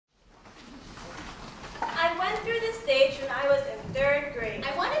I was in 3rd grade.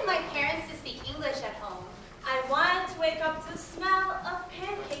 I wanted my parents to speak English at home. I wanted to wake up to the smell of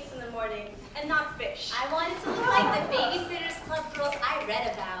pancakes in the morning and not fish. I wanted to look like the Babysitters Club girls I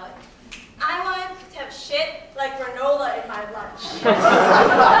read about. I wanted to have shit like granola in my lunch.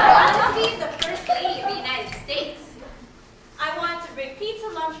 I wanted to be the First Lady of the United States. I wanted to bring pizza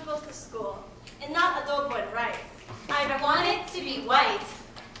Lunchables to school and not adobo and rice. I wanted to be white.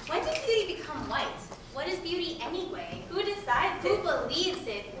 When did beauty become white? What is beauty anyway? Who decides Who it? believes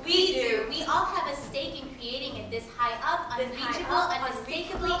it? We do. We all have a stake in creating it this high up, unreachable,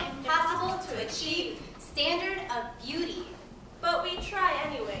 unmistakably impossible to achieve standard of beauty. But we try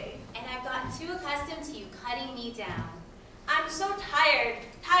anyway. And I've gotten too accustomed to you cutting me down. I'm so tired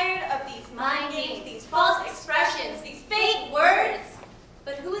of these mind games, these false expressions, these fake words.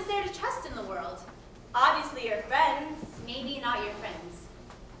 But who is there to trust in the world? Obviously your friends. Maybe not your friends.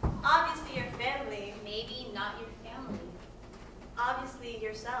 Obviously your family. Maybe not your family. Obviously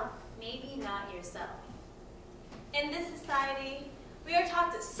yourself. Maybe not yourself. In this society, we are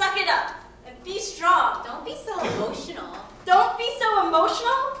taught to suck it up and be strong. Don't be so emotional. Don't be so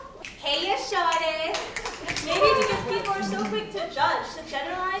emotional? Hey, ya shawty. Maybe because people are so quick to judge, to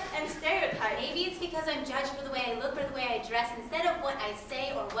generalize, and stereotype. Maybe it's because I'm judged for the way I look or the way I dress instead of what I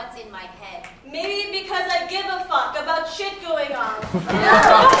say or what's in my head. Maybe because I give a fuck about shit going on.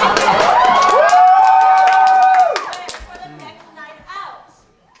 For the next night out.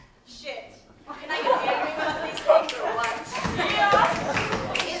 Shit. Can I get angry about these things or what?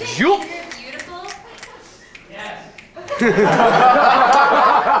 Yeah. Isn't Zoop. anger beautiful? Yes.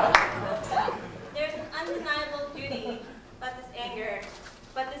 There's an undeniable beauty about this anger,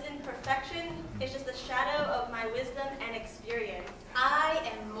 but this imperfection is just a shadow of my wisdom and experience. I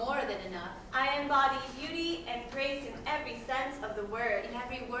am more than enough. I embody beauty and grace in every sense of the word. In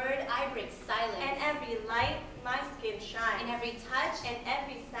every word, I break silence. And every light, my skin shines. In every touch, And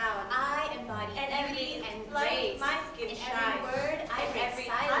every sound, I embody and beauty every and light, grace. my skin In shines. every